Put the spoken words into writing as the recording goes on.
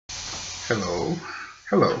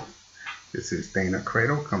Hello. This is Dana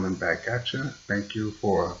Cradle coming back at you. Thank you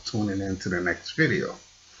for tuning in to the next video.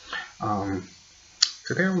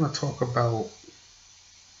 Today I want to talk about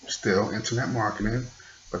still internet marketing,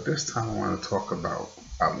 but this time I want to talk about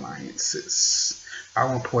alliances.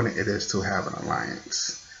 How important it is to have an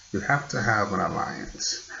alliance. You have to have an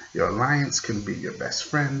alliance. Your alliance can be your best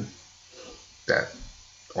friend that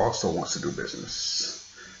also wants to do business.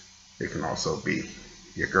 It can also be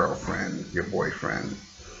your girlfriend, your boyfriend.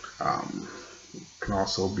 Can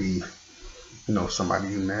also be, somebody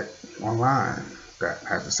you met online that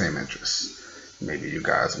has the same interests. Maybe you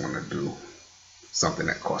guys want to do something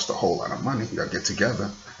that costs a whole lot of money. Y'all get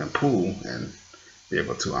together and pool and be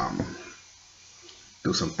able to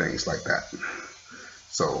do some things like that.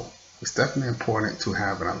 So it's definitely important to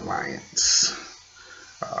have an alliance.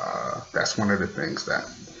 That's one of the things that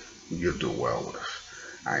you'll do well with.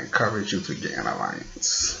 I encourage you to get an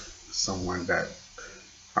alliance. Someone that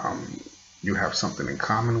you have something in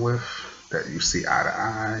common with, that you see eye to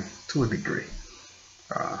eye to a degree.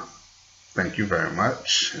 Thank you very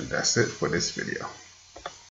much, and that's it for this video.